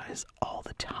apologize all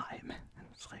the time.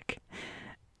 It's like,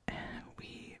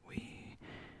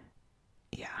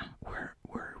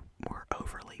 we're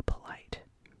overly polite.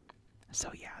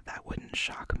 So yeah, that wouldn't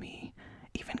shock me.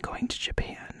 Even going to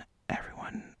Japan,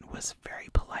 everyone was very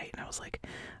polite, and I was like,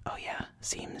 oh yeah,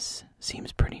 seems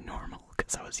pretty normal,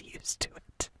 because I was used to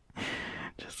it.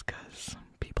 Just because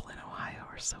people in Ohio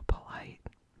are so polite.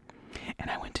 And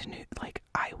I went to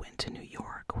New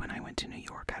York. When I went to New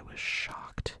York, I was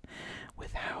shocked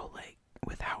with how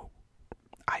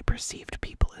I perceived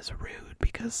people as rude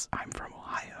because I'm from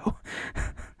Ohio.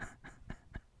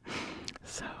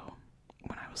 So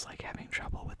when I was like having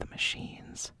trouble with the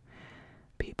machines,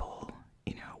 people,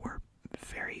 were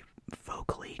very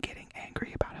vocally getting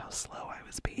angry about how slow I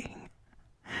was being.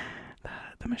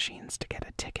 The machines to get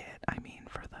a ticket, I mean,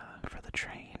 for the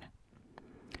train.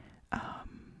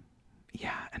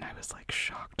 Yeah, and I was like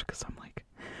shocked because I'm like,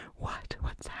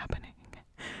 what's happening?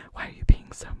 Why are you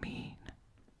being so mean?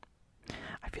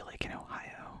 I feel like in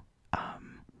Ohio,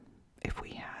 if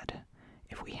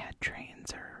we had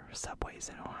trains or subways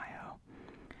in Ohio,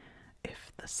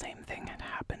 if the same thing had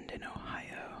happened in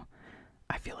Ohio,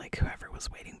 I feel like whoever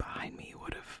was waiting behind me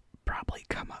would have probably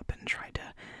come up and tried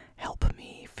to help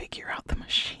me figure out the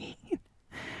machine.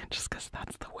 Just because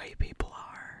that's the way people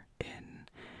are in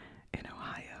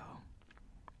Ohio.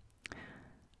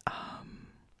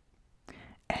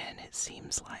 And it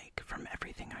seems like, from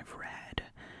everything I've read,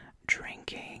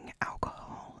 drinking,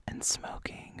 alcohol, and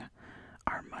smoking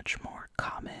are much more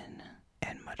common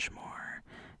and much more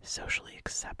socially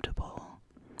acceptable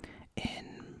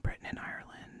in Britain and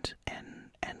Ireland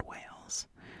and Wales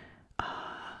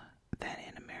than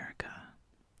in America,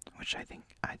 which I think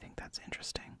that's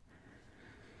interesting.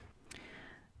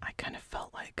 I kind of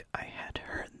felt like I had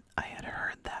heard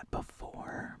that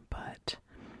before, but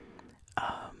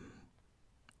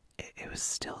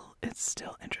it's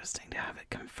still interesting to have it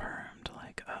confirmed,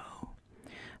 like, oh,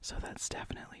 so that's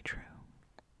definitely true.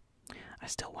 I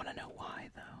still want to know why,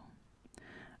 though.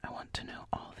 I want to know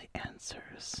all the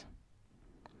answers.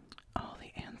 All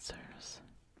the answers.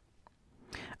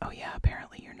 Oh yeah,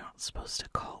 apparently you're not supposed to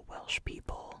call Welsh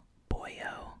people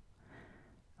boyo.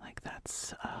 Like,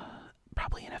 that's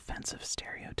probably an offensive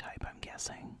stereotype, I'm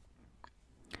guessing.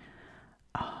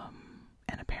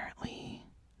 And apparently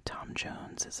Tom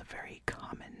Jones is a very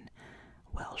common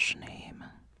Welsh name.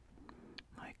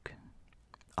 Like,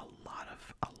 a lot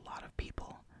of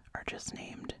people are just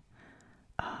named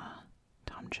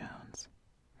Tom Jones.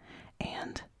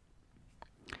 And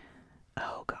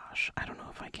oh gosh, I don't know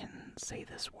if I can say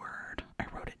this word. I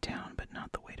wrote it down, but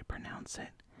not the way to pronounce it.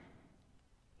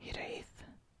 Hiraeth.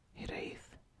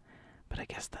 But I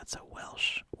guess that's a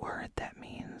Welsh word that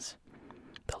means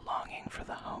the longing for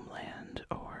the homeland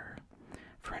or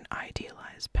for an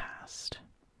idealized past.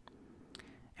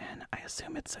 And I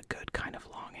assume it's a good kind of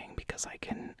longing because I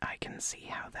can see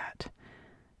how that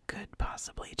could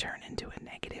possibly turn into a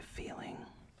negative feeling.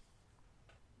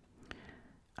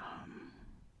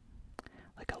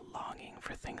 Like a longing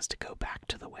for things to go back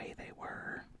to the way they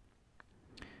were.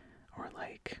 Or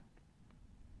like,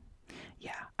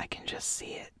 yeah, I can just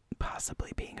see it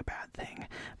possibly being a bad thing,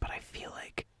 but I feel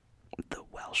like the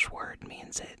Welsh word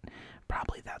means it.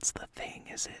 Probably that's the thing,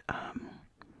 is it,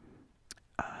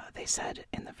 they said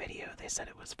in the video, they said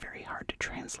it was very hard to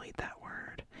translate that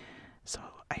word. So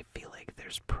I feel like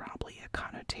there's probably a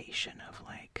connotation of,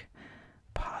 like,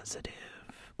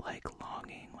 positive, like,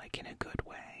 longing, like, in a good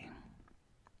way.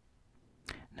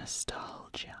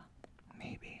 Nostalgia.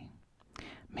 Maybe.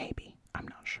 I'm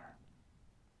not sure.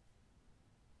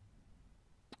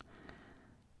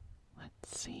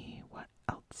 Let's see, what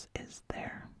else is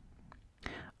there?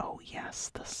 Oh yes,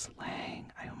 the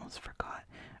slang. I almost forgot.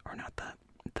 Or not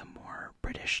the more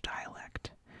British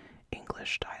dialect.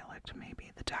 English dialect,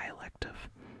 maybe. The dialect of...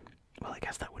 Well, I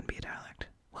guess that wouldn't be a dialect.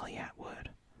 Well, yeah, it would.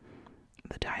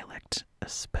 The dialect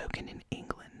spoken in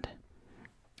England.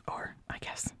 Or, I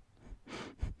guess...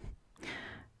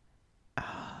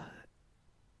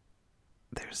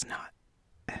 there's not...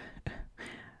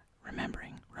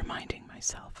 reminding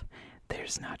myself,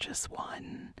 there's not just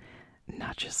one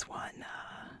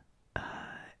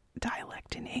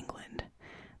dialect in England.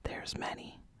 There's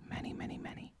many.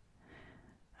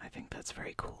 I think that's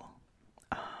very cool.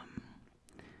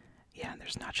 Yeah, and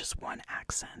there's not just one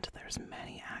accent, there's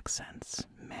many accents,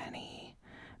 many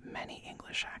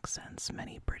English accents,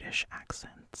 many British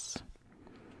accents.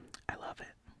 I love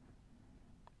it.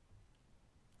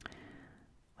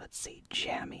 let's see,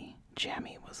 jammy.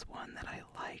 Jammy was one that I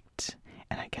liked,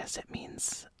 and I guess it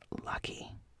means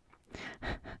lucky.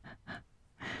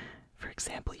 For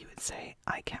example, you would say,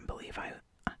 I can't believe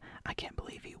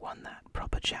you won that.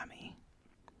 Proper jammy.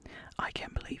 I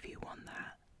can't believe you won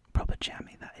that. Proper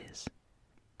jammy, that is.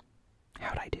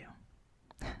 How'd I do?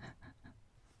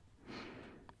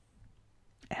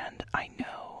 And I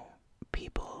know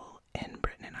people in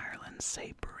Britain and Ireland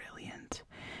say brilliant,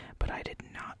 but I did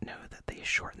not know that they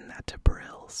shorten that to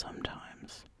brill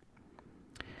sometimes.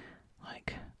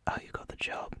 Like, oh, you got the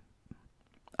job.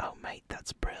 Oh, mate,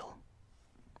 that's brill.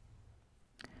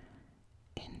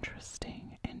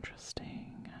 Interesting,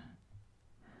 interesting.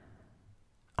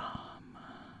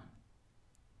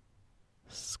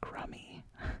 Scrummy.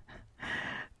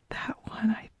 That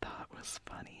one I thought was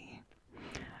funny.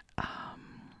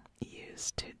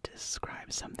 Used to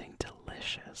describe something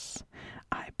delicious.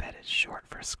 I bet it's short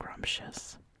for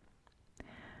scrumptious.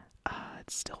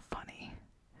 It's still funny.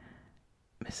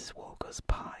 Mrs. Walker's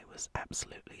pie was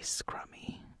absolutely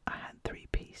scrummy. I had 3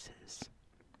 pieces.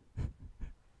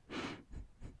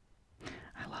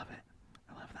 I love it.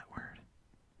 I love that word.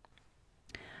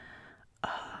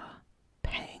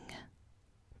 Peng.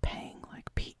 Peng,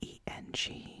 like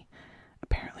P-E-N-G,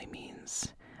 apparently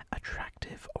means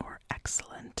attractive or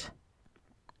excellent.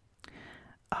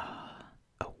 A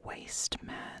waste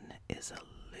man is a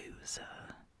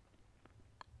loser.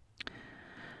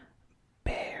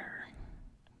 Bear.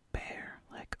 Bear,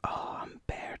 like, oh, I'm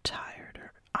bear tired,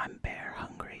 or I'm bear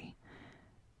hungry,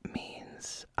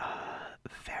 means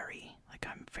very, like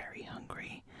I'm very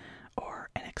hungry, or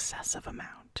an excessive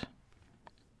amount,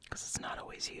 because it's not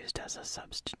always used as a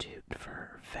substitute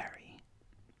for very.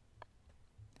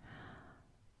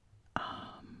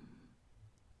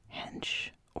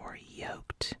 Hench or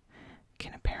yoked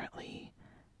can apparently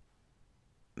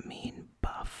mean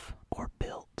buff or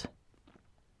built.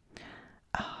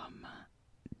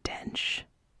 Dench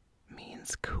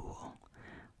means cool,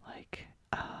 like,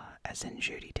 as in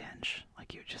Judi Dench,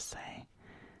 like you would just say.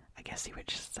 I guess you would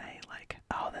just say, like,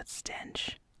 oh, that's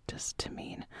dench, just to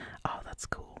mean, oh, that's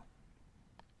cool.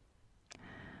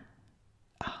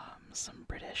 Some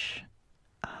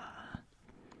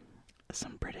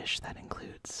British that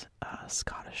includes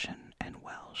Scottish and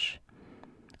Welsh.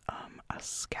 A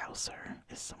Scouser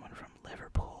is someone from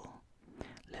Liverpool.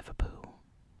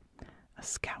 A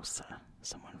Scouser,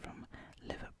 someone from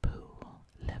Liverpool.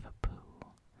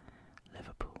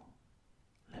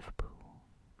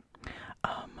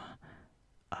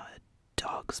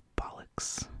 Dog's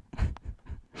bollocks.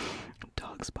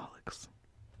 Dog's bollocks.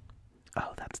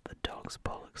 Oh, that's the dog's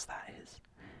bollocks, that is.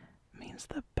 Means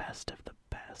the best of the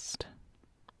best.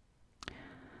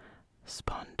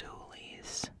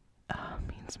 Spondoolies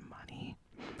means money.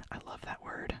 I love that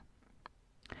word.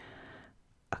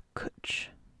 A cwtch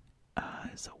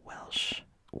is a Welsh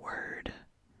word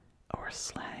or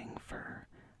slang for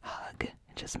hug.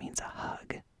 It just means a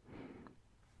hug.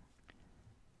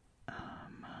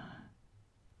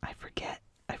 I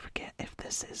forget if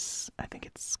this is, I think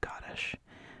it's Scottish.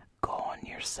 Go on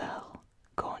your cell.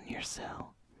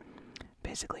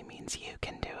 Basically means you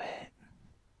can do it.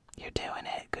 You're doing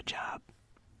it. Good job.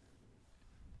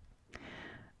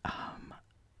 A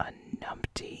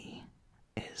numpty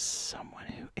is someone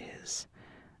who is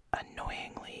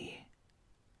annoyingly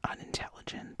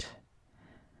unintelligent.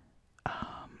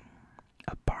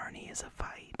 A Barney is a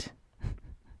fight.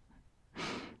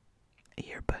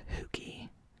 You're bahooky.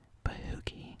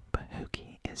 Bahooky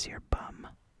is your bum.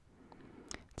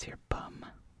 It's your bum.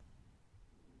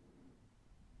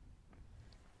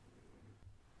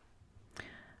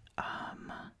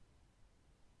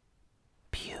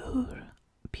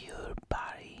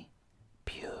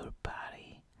 Pure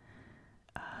body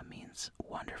means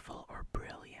wonderful or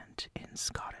brilliant in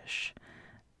Scottish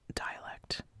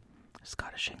dialect,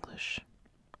 Scottish English.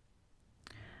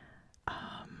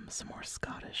 Some more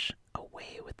Scottish.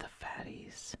 Away with the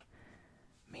fatties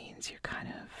means you're kind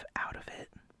of out of it.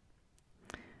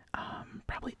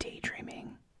 Probably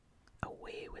daydreaming.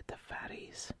 Away with the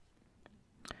fatties.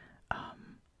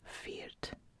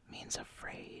 Feared means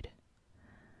afraid.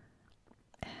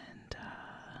 And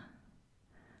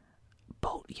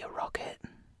bolt your rocket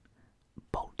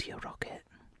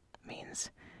means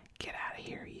get out of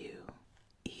here, you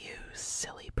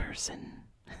silly person.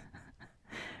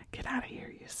 Get out of here,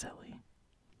 you silly.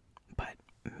 But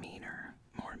meaner,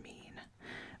 more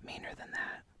meaner than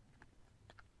that.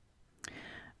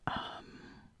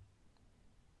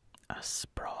 A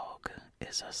sprog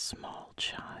is a small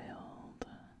child.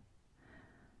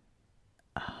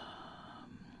 Oh,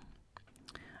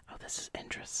 this is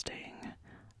interesting.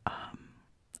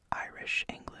 Irish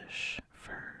English. English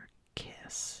for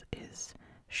kiss is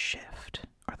shift,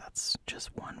 or that's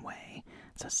just one way.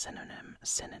 It's a synonym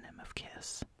of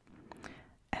kiss.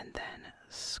 And then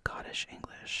Scottish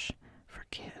English for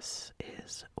kiss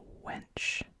is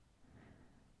wench.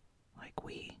 Like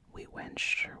we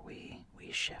wenched, or we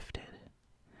shifted.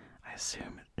 I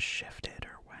assume it's shifted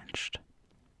or wenched.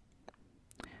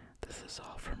 This is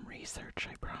all from research,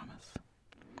 I promise.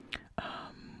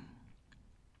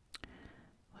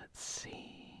 Let's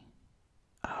see.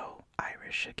 Oh,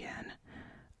 Irish again.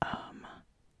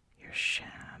 Your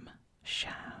sham.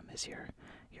 Sham is your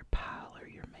pal or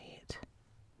your mate.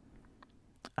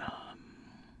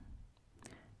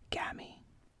 Gammy.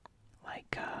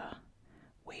 Like,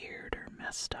 weird or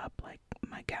messed up, like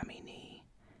my gammy knee.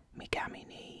 Me gammy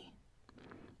knee.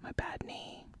 My bad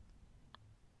knee.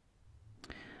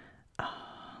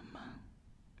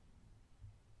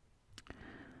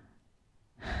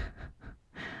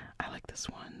 I like this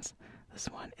one.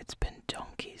 It's been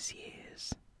donkey's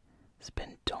years. It's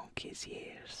been donkey's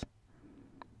years.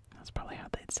 That's probably how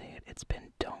they'd say it. It's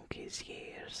been donkey's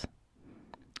years.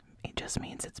 It just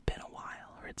means it's been a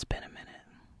while, or it's been a minute.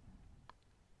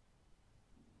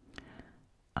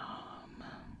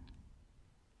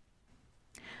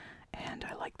 And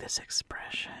I like this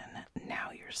expression,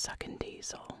 now you're sucking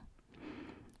diesel.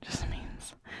 Just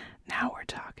means, now we're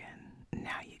talking.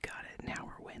 Now you got it. Now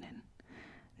we're winning.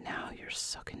 Now you're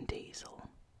sucking diesel.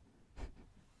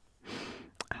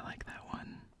 I like that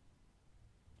one.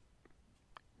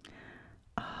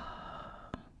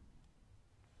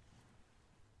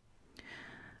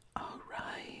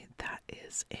 Alright, that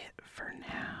is it for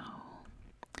now.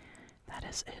 That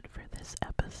is it for this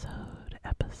episode.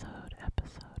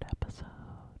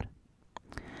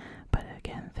 But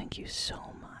again, thank you so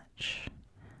much.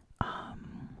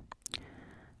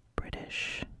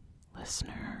 British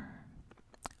listener,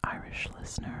 Irish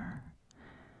listener,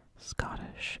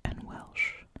 Scottish and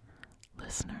Welsh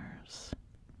listeners,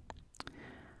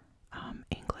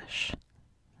 English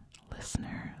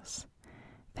listeners.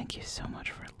 Thank you so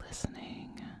much for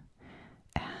listening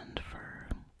and for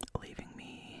leaving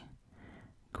me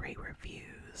great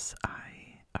reviews.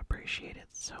 I appreciate it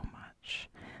so much.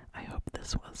 I hope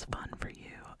this was fun for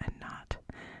you and not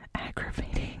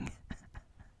aggravating.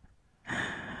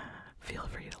 Feel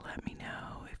free to let me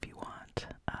know if you want.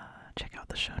 Check out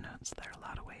the show notes. There are a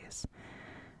lot of ways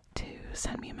to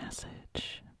send me a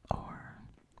message or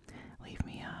leave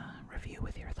me a review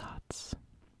with your thoughts.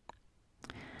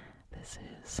 This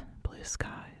is Blue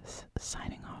Sky